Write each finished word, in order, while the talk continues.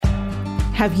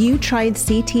Have you tried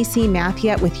CTC Math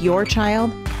yet with your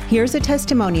child? Here's a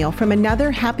testimonial from another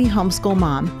happy homeschool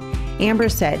mom. Amber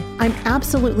said, "I'm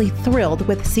absolutely thrilled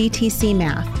with CTC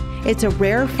Math. It's a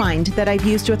rare find that I've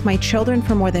used with my children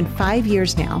for more than 5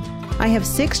 years now. I have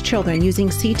 6 children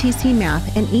using CTC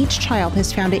Math, and each child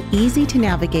has found it easy to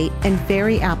navigate and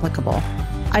very applicable.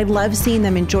 I love seeing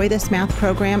them enjoy this math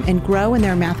program and grow in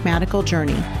their mathematical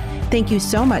journey. Thank you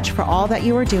so much for all that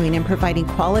you are doing in providing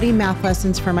quality math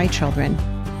lessons for my children."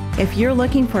 If you're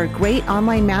looking for a great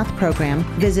online math program,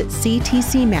 visit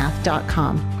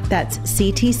ctcmath.com. That's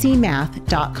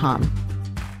ctcmath.com.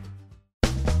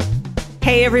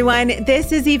 Hey everyone,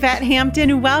 this is Yvette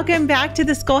Hampton. Welcome back to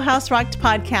the Schoolhouse Rocked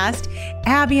podcast.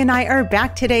 Abby and I are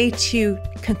back today to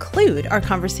conclude our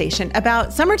conversation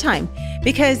about summertime,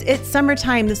 because it's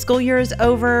summertime, the school year is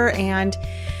over, and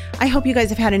I hope you guys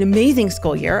have had an amazing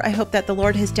school year. I hope that the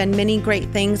Lord has done many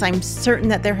great things. I'm certain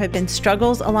that there have been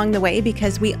struggles along the way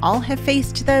because we all have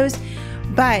faced those,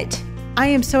 but I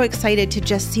am so excited to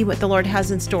just see what the Lord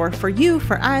has in store for you,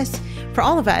 for us, for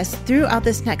all of us throughout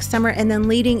this next summer and then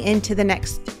leading into the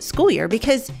next school year.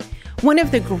 Because one of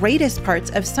the greatest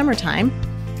parts of summertime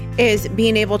is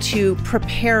being able to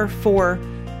prepare for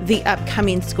the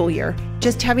upcoming school year.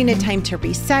 Just having a time to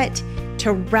reset,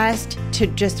 to rest, to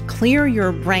just clear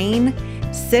your brain,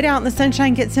 sit out in the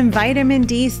sunshine, get some vitamin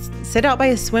D, sit out by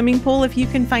a swimming pool if you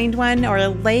can find one, or a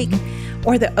lake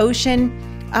or the ocean,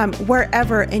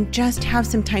 wherever, and just have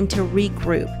some time to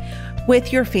regroup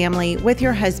with your family, with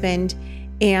your husband,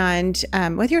 and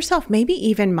with yourself. Maybe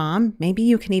even mom, maybe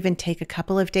you can even take a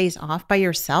couple of days off by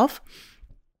yourself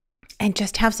and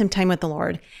just have some time with the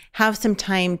Lord, have some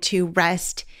time to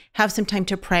rest, have some time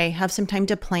to pray, have some time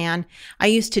to plan. I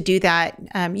used to do that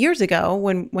years ago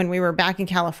when we were back in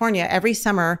California. Every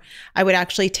summer, I would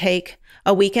actually take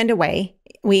a weekend away.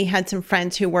 We had some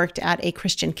friends who worked at a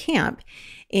Christian camp,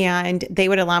 and they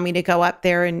would allow me to go up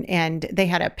there, and they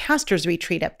had a pastor's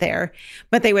retreat up there,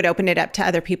 but they would open it up to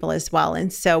other people as well.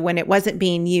 And so when it wasn't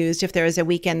being used, if there was a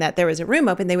weekend that there was a room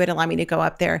open, they would allow me to go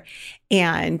up there.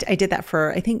 And I did that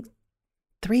for, I think,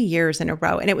 3 years in a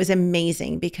row. And it was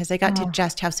amazing because I got to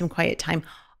just have some quiet time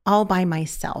all by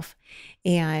myself.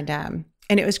 And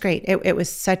it was great. It was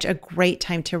such a great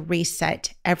time to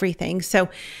reset everything. So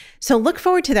look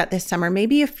forward to that this summer.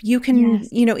 Maybe if you can,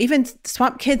 even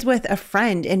swap kids with a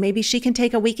friend, and maybe she can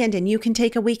take a weekend and you can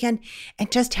take a weekend,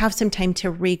 and just have some time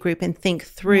to regroup and think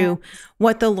through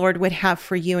what the Lord would have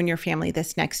for you and your family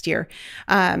this next year.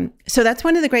 So that's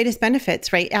one of the greatest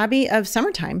benefits, right, Abby, of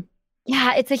summertime.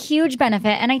 Yeah, it's a huge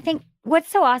benefit. And I think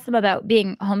what's so awesome about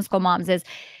being homeschool moms is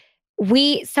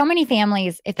so many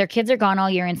families, if their kids are gone all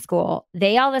year in school,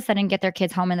 they all of a sudden get their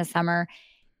kids home in the summer,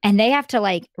 and they have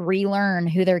to relearn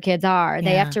who their kids are. Yeah.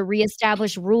 They have to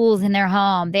reestablish rules in their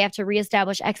home. They have to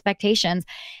reestablish expectations.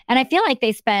 And I feel like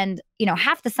they spend,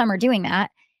 half the summer doing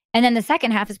that. And then the second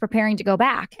half is preparing to go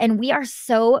back. And we are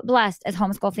so blessed as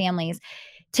homeschool families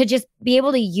to just be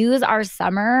able to use our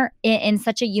summer in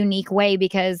such a unique way,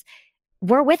 because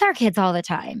we're with our kids all the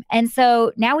time. And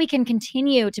so now we can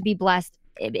continue to be blessed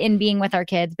in being with our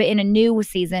kids, but in a new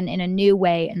season, in a new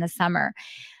way in the summer.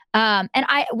 And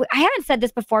I haven't said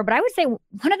this before, but I would say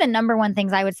one of the number one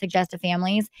things I would suggest to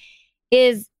families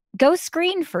is go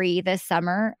screen free this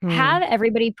summer. Have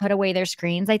everybody put away their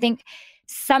screens. I think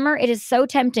summer, it is so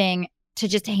tempting to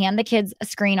just hand the kids a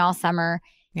screen all summer,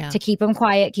 to keep them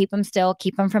quiet, keep them still,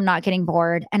 keep them from not getting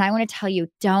bored. And I want to tell you,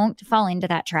 don't fall into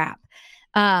that trap.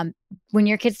 When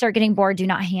your kids start getting bored, do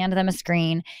not hand them a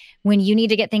screen. When you need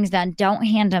to get things done, don't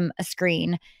hand them a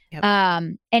screen. Yep.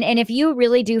 And if you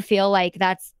really do feel like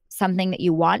that's something that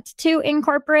you want to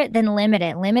incorporate, then limit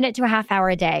it to a half hour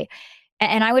a day.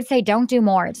 And I would say, don't do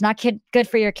more. It's not good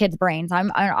for your kids' brains.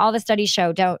 All the studies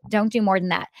show, don't do more than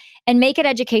that. And make it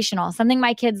educational. Something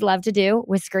my kids love to do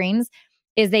with screens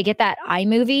is they get that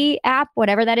iMovie app,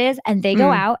 whatever that is, and they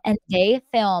go out and they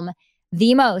film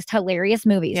the most hilarious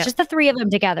movies, just the 3 of them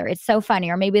together. It's so funny.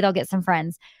 Or maybe they'll get some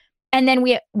friends, and then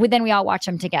we all watch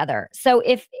them together. So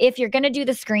if you're going to do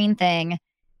the screen thing,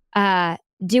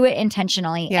 do it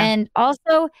intentionally, and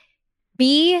also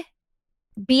be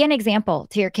an example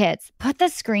to your kids. Put the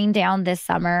screen down this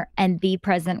summer and be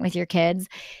present with your kids.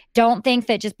 Don't think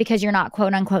that just because you're not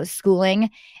quote unquote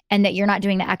schooling and that you're not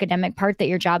doing the academic part, that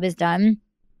your job is done.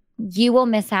 You will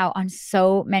miss out on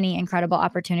so many incredible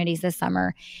opportunities this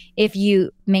summer if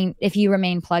you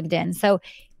remain plugged in. So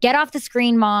get off the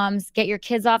screen, moms. Get your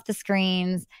kids off the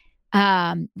screens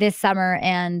this summer,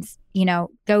 and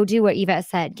go do what Yvette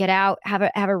said. Get out, have a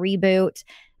reboot.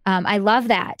 I love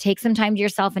that. Take some time to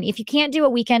yourself, and if you can't do a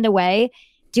weekend away,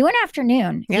 do an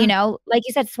afternoon. Like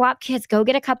you said, swap kids. Go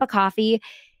get a cup of coffee.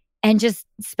 and just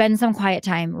spend some quiet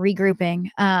time regrouping.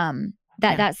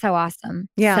 That's so awesome.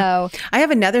 Yeah. So I have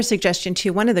another suggestion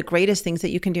too. One of the greatest things that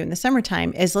you can do in the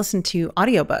summertime is listen to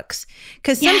audiobooks.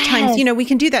 Because sometimes, we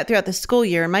can do that throughout the school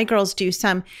year. My girls do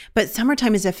some, but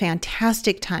summertime is a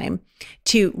fantastic time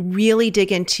to really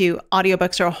dig into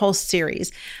audiobooks or a whole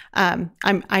series. I'm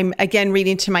again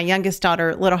reading to my youngest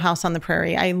daughter, Little House on the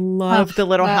Prairie. I love the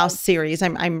Little House series.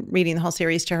 I'm reading the whole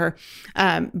series to her.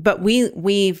 But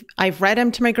I've read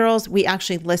them to my girls. We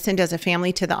actually listened as a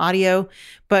family to the audio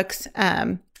books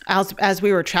as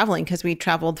we were traveling, because we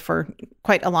traveled for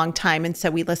quite a long time. And so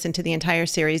we listened to the entire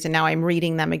series, and now I'm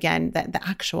reading them again, the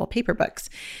actual paper books,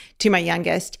 to my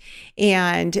youngest.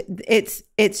 And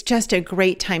it's just a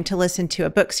great time to listen to a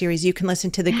book series. You can listen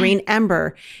to The Green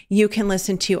Ember. You can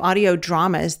listen to audio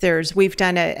dramas. We've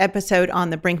done an episode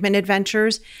on the Brinkman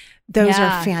Adventures. Those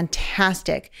are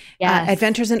fantastic. Yes.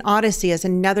 Adventures in Odyssey is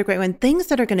another great one. Things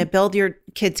that are going to build your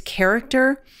kids'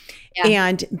 character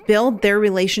and build their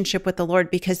relationship with the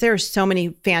Lord, because there are so many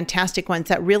fantastic ones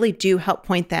that really do help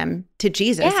point them to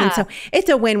Jesus. Yeah. And so it's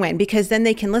a win-win, because then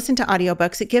they can listen to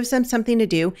audiobooks. It gives them something to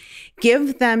do,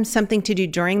 give them something to do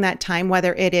during that time,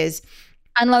 whether it is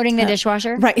unloading the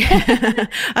dishwasher. Right.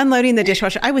 Unloading the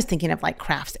dishwasher. I was thinking of like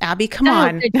crafts. Abby, come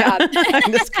on. Good job.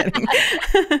 I'm just kidding.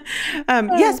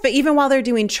 Yes, but even while they're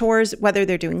doing chores, whether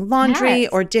they're doing laundry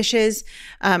or dishes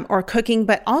or cooking,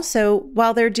 but also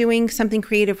while they're doing something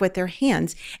creative with their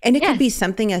hands. And it could be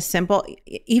something as simple,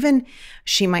 even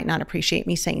she might not appreciate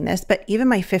me saying this, but even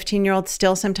my 15-year-old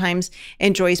still sometimes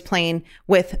enjoys playing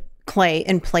with clay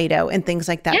and Play-Doh and things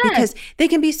like that, because they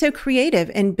can be so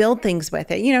creative and build things with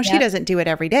it. She doesn't do it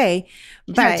every day,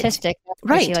 but artistic.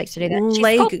 Right. She likes to do that. She's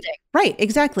sculpting. Right.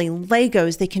 Exactly.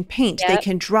 Legos. They can paint, they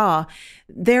can draw.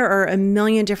 There are a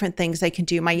million different things they can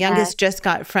do. My youngest just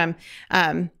got from,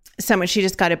 she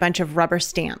just got a bunch of rubber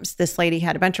stamps. This lady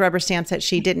had a bunch of rubber stamps that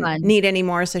she didn't need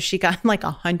anymore. So she got like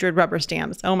 100 rubber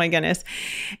stamps. Oh my goodness.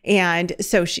 And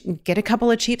so she get a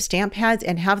couple of cheap stamp pads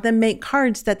and have them make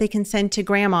cards that they can send to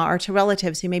grandma or to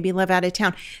relatives who maybe live out of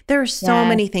town. There are so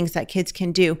many things that kids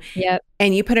can do. Yep.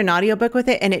 And you put an audiobook with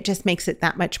it, and it just makes it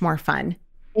that much more fun.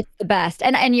 It's the best.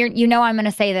 And I'm going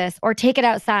to say this, or take it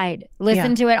outside,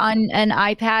 listen to it on an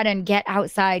iPad and get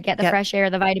outside, get the fresh air,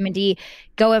 the vitamin D,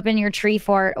 go up in your tree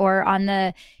fort or on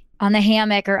the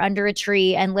hammock or under a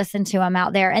tree and listen to them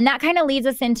out there. And that kind of leads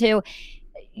us into,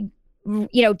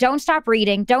 don't stop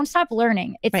reading, don't stop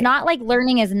learning. It's not like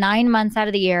learning is 9 months out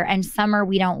of the year and summer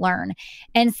we don't learn.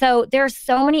 And so there's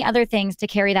so many other things to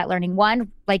carry that learning.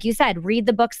 One, like you said, read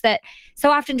the books that so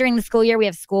often during the school year, we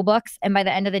have school books. And by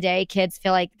the end of the day, kids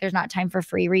feel like there's not time for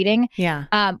free reading. Yeah.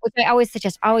 Which I always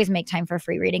suggest, always make time for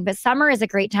free reading. But summer is a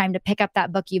great time to pick up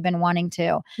that book you've been wanting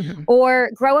to,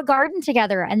 or grow a garden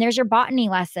together. And there's your botany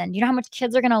lesson. You know how much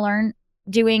kids are going to learn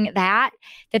doing that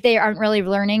they aren't really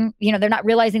learning, they're not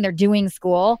realizing they're doing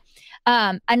school.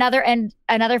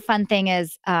 Another fun thing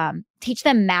is teach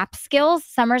them map skills.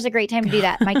 Summer's a great time to do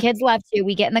that. My kids love to.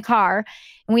 We get in the car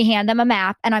and we hand them a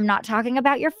map, and I'm not talking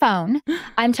about your phone.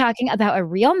 I'm talking about a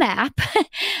real map.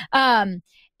 And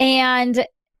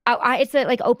it's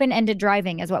like open-ended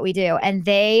driving is what we do. And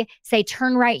they say,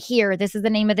 turn right here. This is the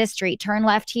name of this street. Turn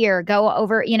left here. Go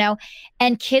over,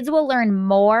 and kids will learn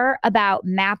more about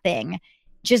mapping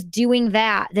just doing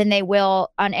that than they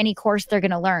will on any course they're going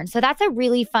to learn. So that's a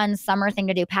really fun summer thing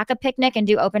to do. Pack a picnic and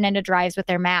do open-ended drives with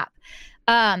their map.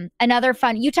 Another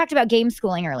fun, you talked about game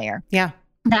schooling earlier. Yeah.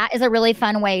 That is a really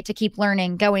fun way to keep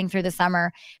learning going through the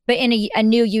summer, but in a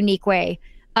new, unique way.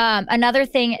 Another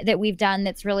thing that we've done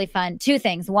that's really fun, two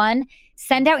things. One,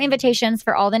 send out invitations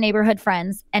for all the neighborhood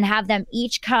friends and have them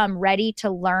each come ready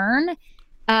to learn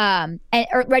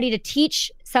or ready to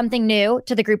teach something new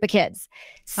to the group of kids.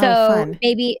 So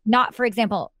maybe not, for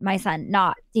example, my son,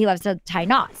 he loves to tie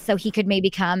knots. So he could maybe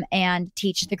come and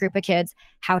teach the group of kids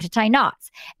how to tie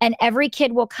knots. And every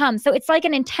kid will come. So it's like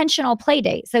an intentional play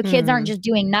date. So kids aren't just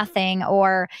doing nothing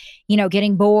or,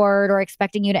 getting bored or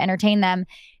expecting you to entertain them.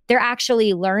 They're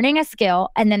actually learning a skill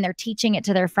and then they're teaching it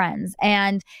to their friends.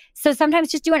 And so sometimes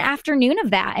just do an afternoon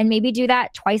of that and maybe do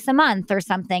that twice a month or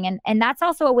something. And that's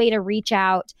also a way to reach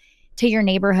out to your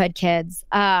neighborhood kids.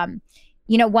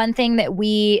 One thing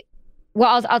that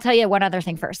I'll tell you one other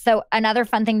thing first. So another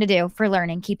fun thing to do for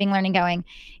learning, keeping learning going,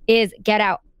 is get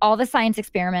out all the science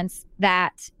experiments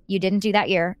that you didn't do that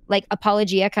year. Like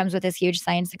Apologia comes with this huge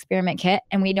science experiment kit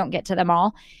and we don't get to them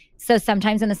all. So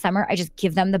sometimes in the summer, I just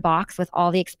give them the box with all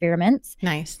the experiments.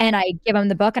 Nice. And I give them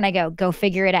the book and I go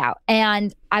figure it out.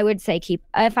 And I would say keep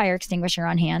a fire extinguisher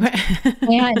on hand.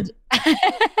 And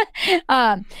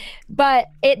but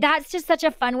that's just such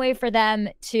a fun way for them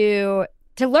to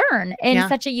learn in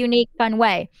such a unique, fun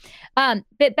way.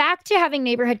 But back to having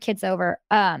neighborhood kids over,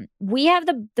 we have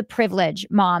the privilege,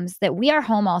 moms, that we are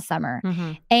home all summer.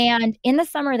 Mm-hmm. And in the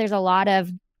summer, there's a lot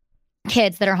of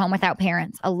kids that are home without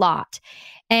parents, a lot.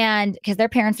 And because their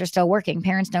parents are still working,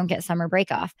 parents don't get summer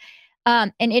break off.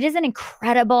 And it is an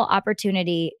incredible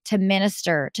opportunity to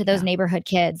minister to those neighborhood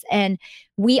kids. And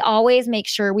we always make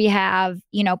sure we have,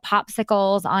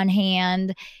 popsicles on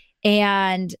hand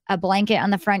and a blanket on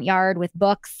the front yard with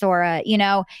books or,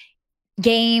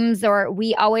 games, or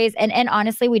we always, and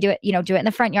honestly, we do it in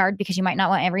the front yard because you might not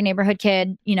want every neighborhood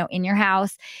kid, in your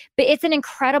house. But it's an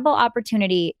incredible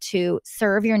opportunity to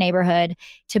serve your neighborhood,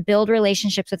 to build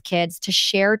relationships with kids, to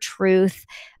share truth,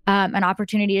 an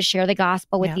opportunity to share the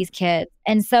gospel with these kids.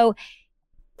 And so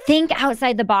think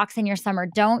outside the box in your summer.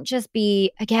 Don't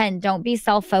be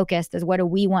self-focused as what do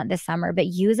we want this summer, but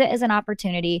use it as an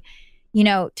opportunity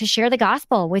to share the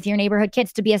gospel with your neighborhood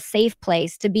kids, to be a safe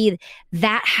place, to be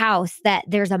that house that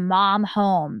there's a mom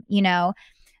home,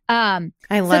 I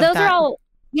love so those that. are all,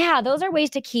 those are ways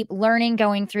to keep learning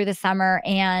going through the summer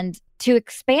and to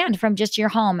expand from just your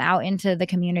home out into the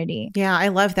community. Yeah, I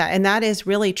love that. And that is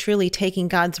really, truly taking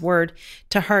God's word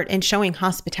to heart and showing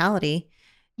hospitality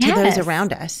to those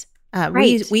around us.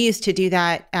 Right. We used to do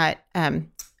that at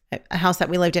a house that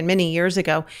we lived in many years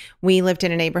ago. We lived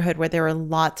in a neighborhood where there were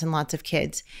lots and lots of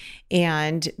kids,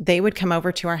 and they would come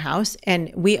over to our house,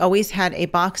 and we always had a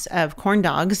box of corn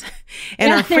dogs in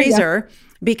our freezer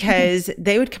because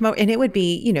they would come over, and it would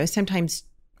be, sometimes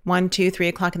 1, 2, 3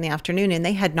 o'clock in the afternoon, and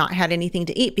they had not had anything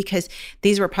to eat because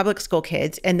these were public school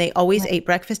kids, and they always ate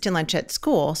breakfast and lunch at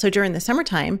school. So during the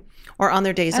summertime or on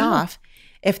their days off,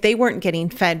 if they weren't getting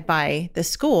fed by the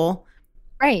school,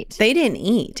 they didn't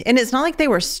eat. And it's not like they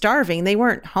were starving. They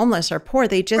weren't homeless or poor.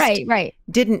 They just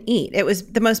didn't eat. It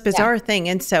was the most bizarre thing.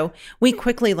 And so we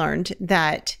quickly learned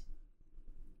that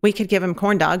we could give them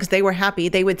corn dogs. They were happy.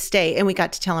 They would stay. And we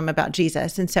got to tell them about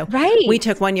Jesus. And so we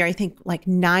took one year, I think like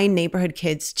 9 neighborhood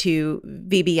kids to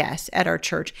VBS at our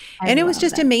church. And it was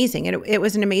just amazing. And it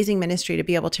was an amazing ministry to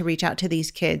be able to reach out to these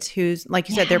kids who's, like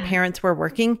you said, their parents were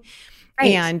working.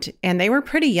 And they were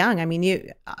pretty young. I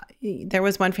mean, there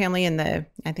was one family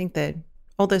I think the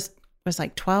oldest was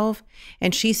like 12,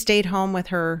 and she stayed home with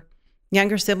her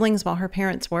younger siblings while her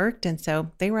parents worked. And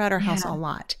so they were at our house a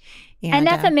lot. And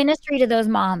that's a ministry to those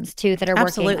moms too that are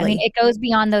absolutely working. I mean, it goes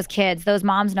beyond those kids. Those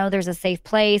moms know there's a safe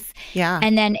place. Yeah.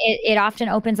 And then it often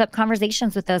opens up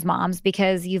conversations with those moms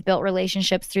because you've built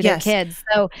relationships through their kids.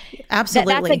 So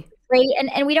absolutely. That's a great,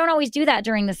 and we don't always do that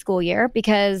during the school year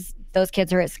because those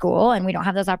kids are at school and we don't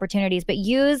have those opportunities, but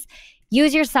use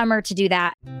your summer to do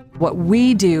that. What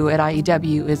we do at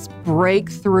IEW is break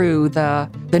through the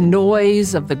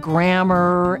noise of the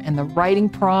grammar and the writing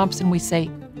prompts, and we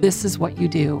say, this is what you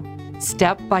do,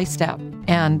 step by step.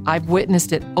 And I've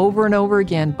witnessed it over and over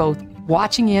again, both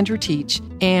watching Andrew teach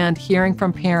and hearing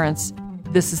from parents,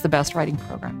 this is the best writing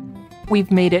program. We've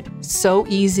made it so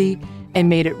easy and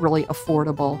made it really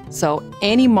affordable. So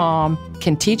any mom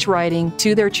can teach writing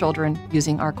to their children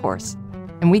using our course,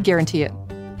 and we guarantee it.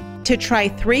 To try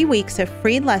 3 weeks of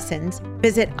free lessons,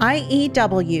 visit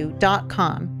IEW.com.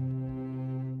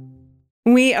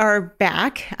 We are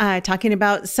back talking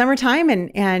about summertime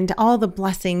and all the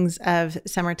blessings of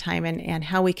summertime and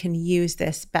how we can use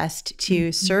this best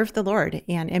to serve the Lord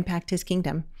and impact his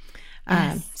kingdom.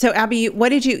 So Abby, what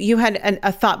did you had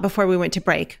a thought before we went to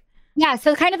break? Yeah.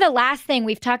 So kind of the last thing,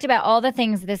 we've talked about all the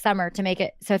things this summer to make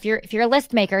it. So if you're a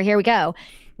list maker, here we go.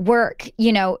 Work,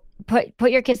 put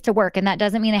your kids to work. And that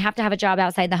doesn't mean they have to have a job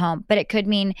outside the home, but it could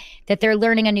mean that they're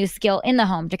learning a new skill in the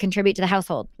home to contribute to the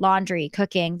household, laundry,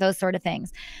 cooking, those sort of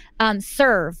things.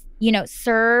 Serve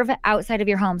outside of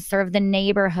your home, serve the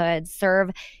neighborhood,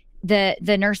 serve the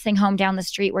nursing home down the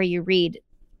street where you read.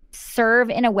 Serve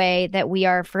in a way that we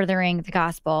are furthering the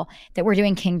gospel, that we're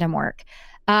doing kingdom work.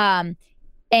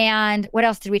 And what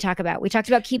else did we talk about? We talked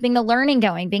about keeping the learning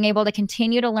going, being able to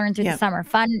continue to learn through the summer,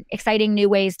 fun, exciting new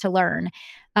ways to learn,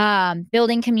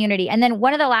 building community. And then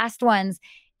one of the last ones,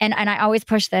 and I always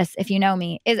push this if you know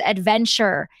me, is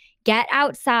adventure. Get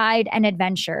outside and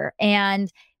adventure. And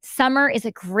summer is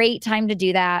a great time to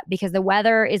do that because the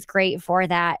weather is great for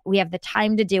that. We have the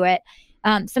time to do it.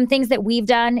 Some things that we've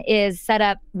done is set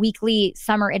up weekly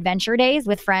summer adventure days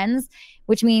with friends,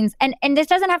 which means, and this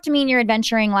doesn't have to mean you're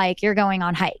adventuring like you're going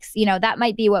on hikes. That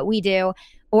might be what we do,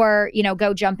 or,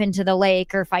 go jump into the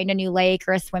lake or find a new lake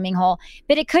or a swimming hole.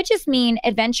 But it could just mean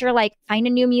adventure, like find a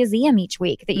new museum each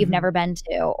week that you've never been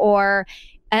to, or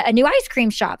a new ice cream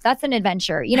shop. That's an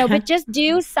adventure, but just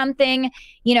do something,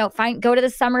 go to the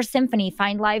summer symphony,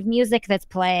 find live music that's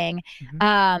playing,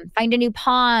 find a new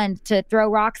pond to throw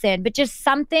rocks in, but just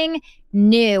something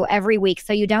new every week.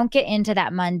 So you don't get into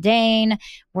that mundane,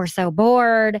 we're so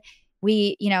bored.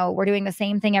 We're doing the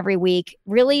same thing every week.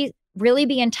 Really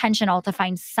be intentional to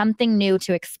find something new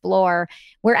to explore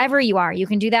wherever you are. You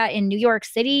can do that in New York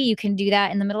City. You can do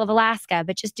that in the middle of Alaska,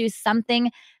 but just do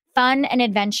something fun and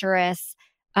adventurous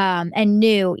and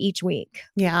new each week.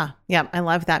 Yeah. I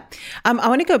love that. I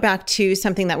want to go back to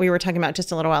something that we were talking about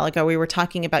just a little while ago. We were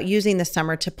talking about using the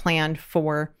summer to plan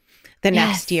for the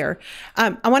next year.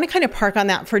 I want to kind of park on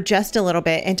that for just a little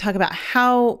bit and talk about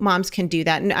how moms can do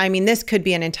that. And I mean, this could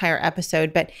be an entire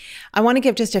episode, but I want to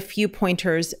give just a few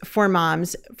pointers for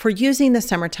moms for using the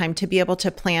summertime to be able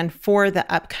to plan for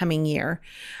the upcoming year.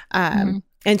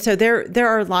 And so there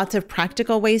are lots of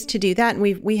practical ways to do that.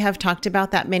 And we have talked about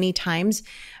that many times.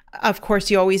 Of course,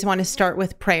 you always want to start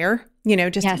with prayer,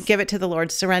 just give it to the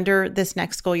Lord, surrender this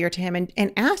next school year to him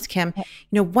and ask him,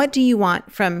 what do you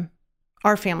want from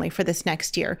our family for this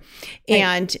next year?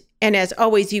 Right. And as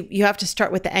always, you have to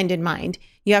start with the end in mind.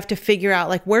 You have to figure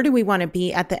out where do we want to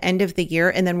be at the end of the year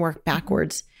and then work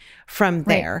backwards from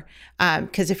there.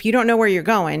 Because if you don't know where you're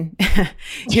going,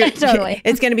 totally.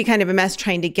 It's going to be kind of a mess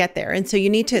trying to get there. And so you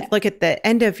need to look at the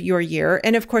end of your year.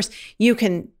 And of course, you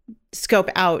can scope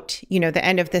out, the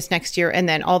end of this next year and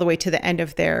then all the way to the end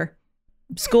of their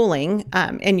schooling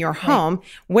in your home,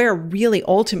 where really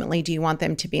ultimately do you want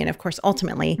them to be? And of course,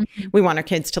 ultimately, we want our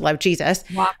kids to love Jesus.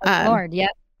 Walk with the Lord, yep.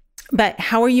 But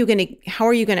how are you going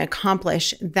to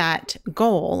accomplish that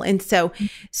goal? And so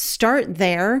start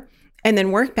there and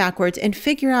then work backwards and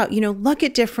figure out, look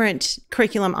at different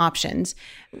curriculum options.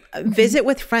 Visit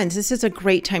with friends. This is a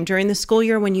great time during the school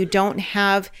year when you don't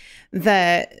have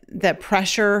the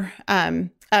pressure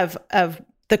of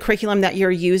the curriculum that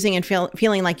you're using and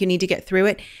feeling like you need to get through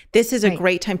it. This is a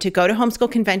great time to go to homeschool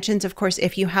conventions. Of course,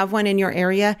 if you have one in your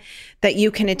area that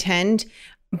you can attend,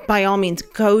 by all means,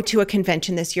 go to a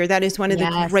convention this year. That is one of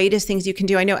the greatest things you can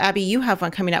do. I know, Abby, you have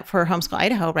one coming up for Homeschool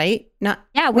Idaho, right? We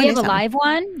have a live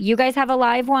one. You guys have a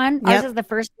live one. Ours is the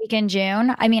first week in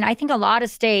June. I mean, I think a lot of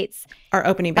states are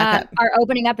opening back up. Are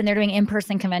opening up and they're doing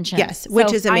in-person conventions. Yes,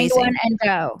 which is amazing. Find one and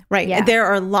go. Right. Yeah. There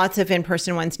are lots of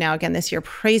in-person ones now again this year.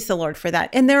 Praise the Lord for that.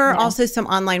 And there are also some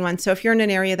online ones. So if you're in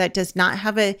an area that does not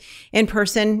have a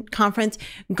in-person conference,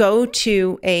 go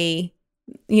to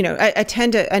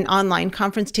attend an online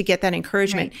conference to get that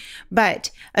encouragement. Right.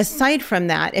 But aside from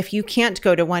that, if you can't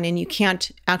go to one and you can't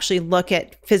actually look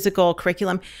at physical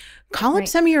curriculum, call up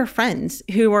some of your friends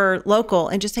who are local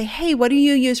and just say, hey, what do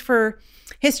you use for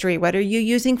history? What are you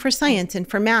using for science and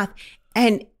for math?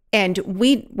 And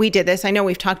we did this. I know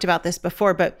we've talked about this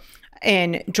before, but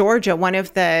in Georgia, one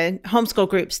of the homeschool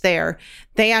groups there,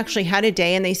 they actually had a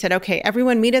day and they said, okay,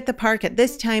 everyone meet at the park at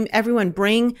this time. Everyone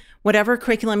bring whatever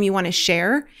curriculum you want to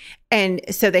share. And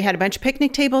so they had a bunch of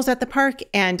picnic tables at the park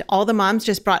and all the moms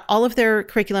just brought all of their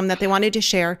curriculum that they wanted to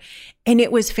share. And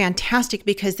it was fantastic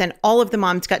because then all of the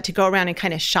moms got to go around and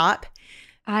kind of shop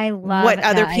I love what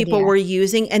other people were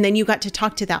using. And then you got to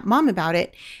talk to that mom about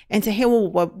it and say, hey, well,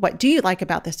 what do you like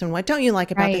about this? And what don't you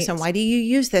like about this? And why do you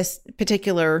use this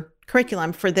particular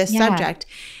curriculum for this subject?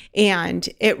 And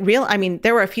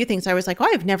there were a few things I was like, oh,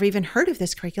 I've never even heard of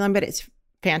this curriculum, but it's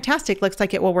fantastic. Looks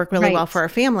like it will work really well for our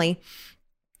family.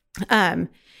 And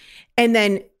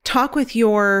then talk with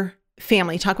your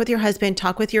family, talk with your husband,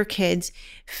 talk with your kids,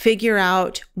 figure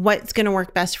out what's going to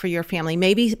work best for your family.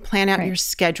 Maybe plan out your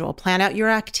schedule, plan out your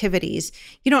activities.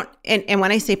 And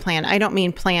when I say plan, I don't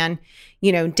mean plan,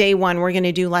 day one, we're going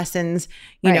to do lessons,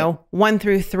 1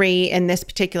 through 3 in this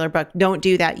particular book. Don't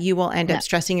do that. You will end up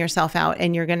stressing yourself out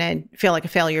and you're going to feel like a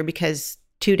failure because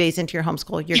 2 days into your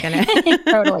homeschool, you're going to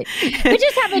totally. But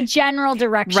just have a general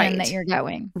direction that you're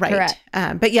going. Right.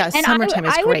 Correct. But yeah, summertime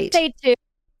is great. I would say too,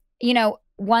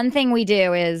 one thing we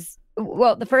do is,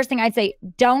 the first thing I'd say,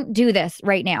 don't do this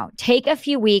right now. Take a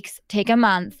few weeks, take a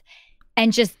month,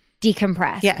 and just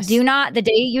decompress. Yes. Do not, the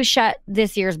day you shut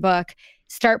this year's book,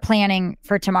 start planning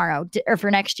for tomorrow or for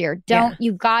next year.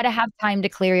 You've got to have time to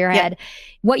clear your head.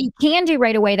 What you can do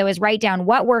right away, though, is write down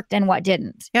what worked and what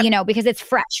didn't, because it's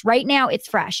fresh. Right now, it's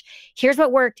fresh. Here's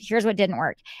what worked. Here's what didn't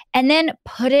work. And then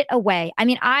put it away. I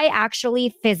mean, I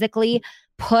actually physically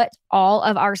put all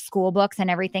of our school books and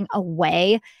everything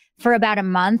away for about a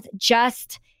month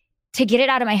just to get it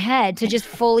out of my head, to just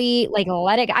fully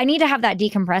let it. I need to have that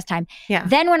decompress time. Yeah.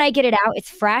 Then when I get it out, it's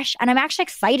fresh and I'm actually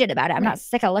excited about it. I'm not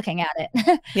sick of looking at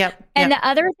it. Yep. And the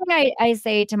other thing I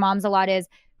say to moms a lot is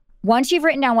once you've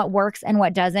written down what works and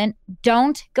what doesn't,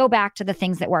 don't go back to the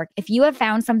things that work. If you have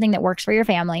found something that works for your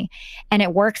family and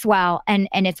it works well and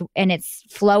it's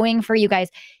flowing for you guys,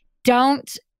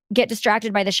 don't get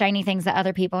distracted by the shiny things that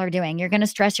other people are doing. You're going to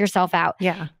stress yourself out.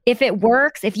 Yeah. If it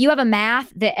works, if you have a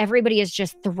math that everybody is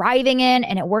just thriving in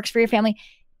and it works for your family,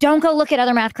 don't go look at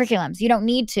other math curriculums. You don't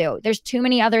need to. There's too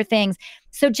many other things.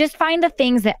 So just find the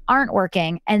things that aren't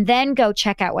working and then go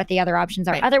check out what the other options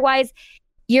are. Right. Otherwise,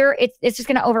 it's just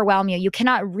going to overwhelm you. You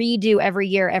cannot redo every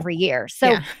year.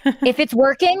 So if it's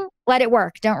working, let it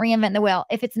work. Don't reinvent the wheel.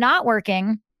 If it's not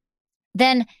working,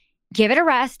 then give it a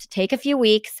rest, take a few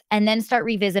weeks, and then start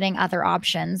revisiting other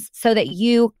options so that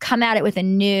you come at it with a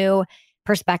new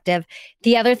perspective.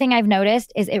 The other thing I've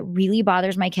noticed is it really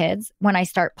bothers my kids when I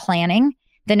start planning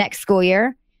the next school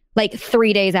year, like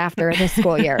 3 days after this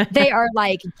school year. They are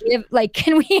like,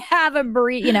 can we have a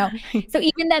break? So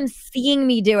even them seeing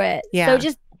me do it. Yeah. So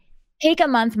just take a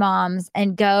month, moms,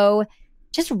 and go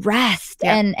just rest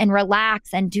and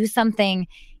relax and do something,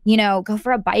 go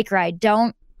for a bike ride.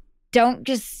 Don't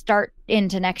just start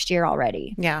into next year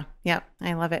already. Yeah.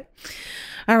 I love it.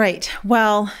 All right.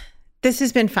 Well, this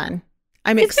has been fun.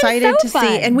 I'm excited to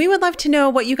see. And we would love to know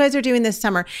what you guys are doing this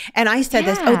summer. And I said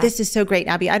this is so great,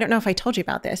 Abby. I don't know if I told you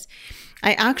about this.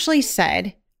 I actually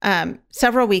said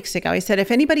several weeks ago, I said, if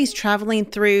anybody's traveling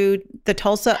through the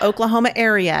Tulsa, Oklahoma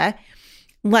area,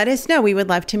 let us know. We would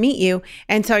love to meet you.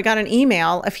 And so I got an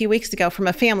email a few weeks ago from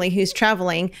a family who's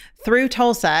traveling through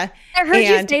Tulsa. I heard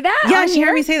you say that. Yeah, she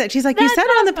heard me say that. She's like, you said it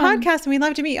on the podcast and we'd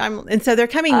love to meet you. And so they're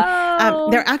coming.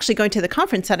 They're actually going to the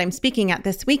conference that I'm speaking at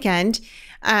this weekend.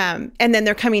 And then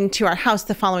they're coming to our house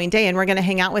the following day and we're going to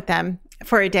hang out with them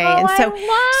for a day. And so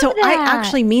I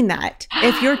actually mean that.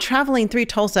 If you're traveling through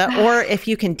Tulsa or if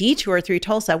you can detour through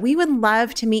Tulsa, we would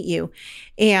love to meet you.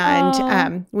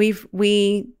 And we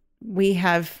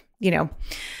have,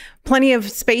 plenty of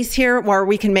space here, or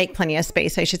we can make plenty of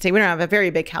space, I should say. We don't have a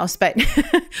very big house, but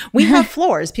we have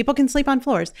floors. People can sleep on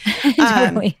floors.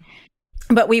 Totally.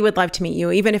 But we would love to meet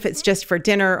you, even if it's just for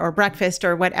dinner or breakfast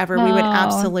or whatever. We would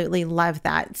absolutely love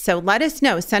that. So let us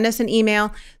know. Send us an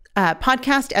email,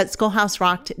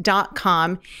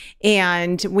 podcast@schoolhouserocked.com.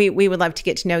 And we would love to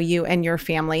get to know you and your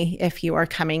family if you are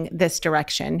coming this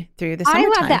direction through the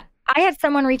summertime. I love that. I had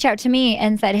someone reach out to me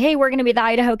and said, hey, we're going to be at the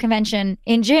Idaho convention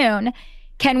in June.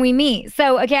 Can we meet?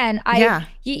 So again,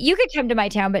 you could come to my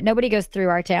town, but nobody goes through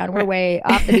our town. We're way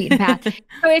off the beaten path. So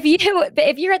if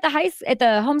you're at the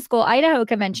homeschool Idaho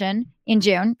convention in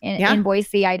June in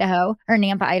Boise, Idaho, or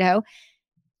Nampa, Idaho,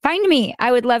 find me.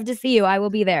 I would love to see you. I will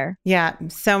be there. Yeah,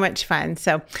 so much fun.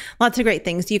 So lots of great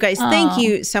things. You guys, thank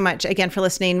you so much again for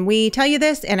listening. We tell you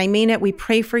this, and I mean it. We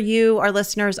pray for you, our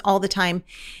listeners, all the time.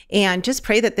 And just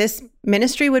pray that this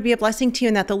ministry would be a blessing to you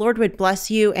and that the Lord would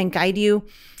bless you and guide you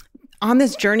on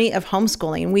this journey of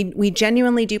homeschooling. We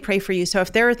genuinely do pray for you. So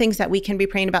if there are things that we can be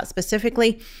praying about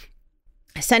specifically,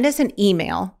 send us an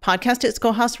email,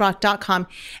 podcast@schoolhouserocked.com,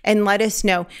 and let us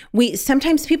know.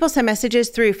 Sometimes people send messages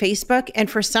through Facebook, and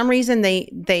for some reason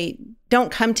they don't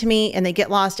come to me and they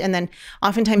get lost. And then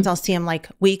oftentimes I'll see them like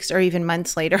weeks or even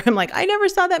months later. I'm like, I never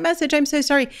saw that message. I'm so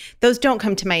sorry. Those don't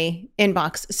come to my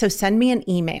inbox. So send me an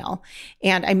email.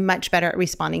 And I'm much better at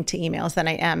responding to emails than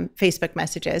I am Facebook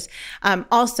messages.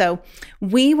 Also,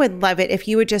 we would love it if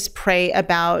you would just pray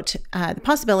about the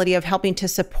possibility of helping to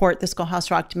support the Schoolhouse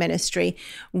Rocked ministry.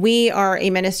 We are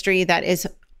a ministry that is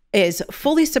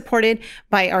fully supported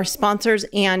by our sponsors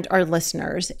and our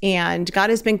listeners. And God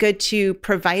has been good to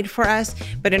provide for us.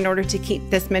 But in order to keep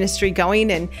this ministry going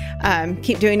and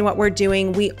keep doing what we're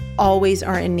doing, we always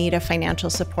are in need of financial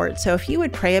support. So if you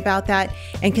would pray about that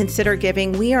and consider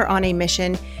giving, we are on a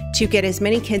mission to get as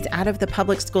many kids out of the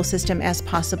public school system as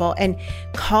possible and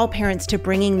call parents to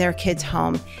bringing their kids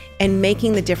home and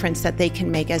making the difference that they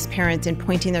can make as parents and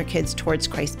pointing their kids towards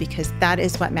Christ, because that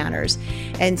is what matters.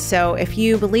 And so if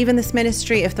you believe in this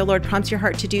ministry, if the Lord prompts your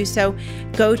heart to do so,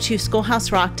 go to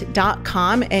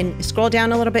schoolhouserocked.com and scroll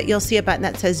down a little bit. You'll see a button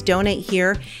that says donate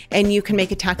here, and you can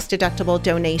make a tax-deductible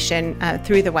donation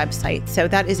through the website. So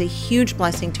that is a huge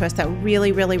blessing to us. That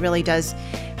really, really, really does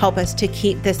help us to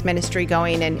keep this ministry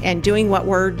going and doing what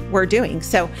we're doing.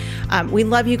 So we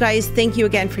love you guys. Thank you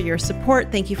again for your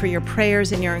support. Thank you for your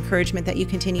prayers and your encouragement that you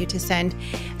continue to send.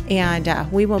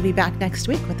 And we will be back next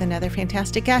week with another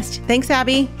fantastic guest. Thanks,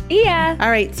 Abby. Yeah. All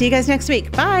right. See you guys next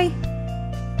week. Bye.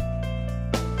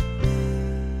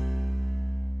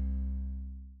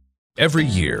 Every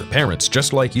year, parents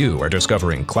just like you are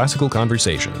discovering Classical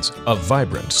Conversations, a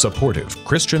vibrant, supportive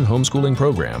Christian homeschooling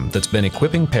program that's been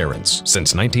equipping parents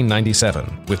since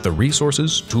 1997 with the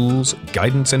resources, tools,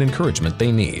 guidance, and encouragement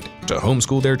they need to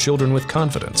homeschool their children with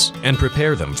confidence and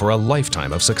prepare them for a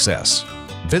lifetime of success.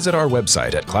 Visit our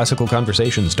website at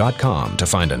classicalconversations.com to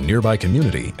find a nearby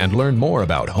community and learn more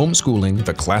about homeschooling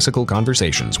the Classical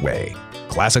Conversations way.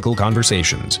 Classical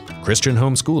Conversations, Christian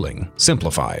homeschooling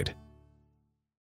simplified.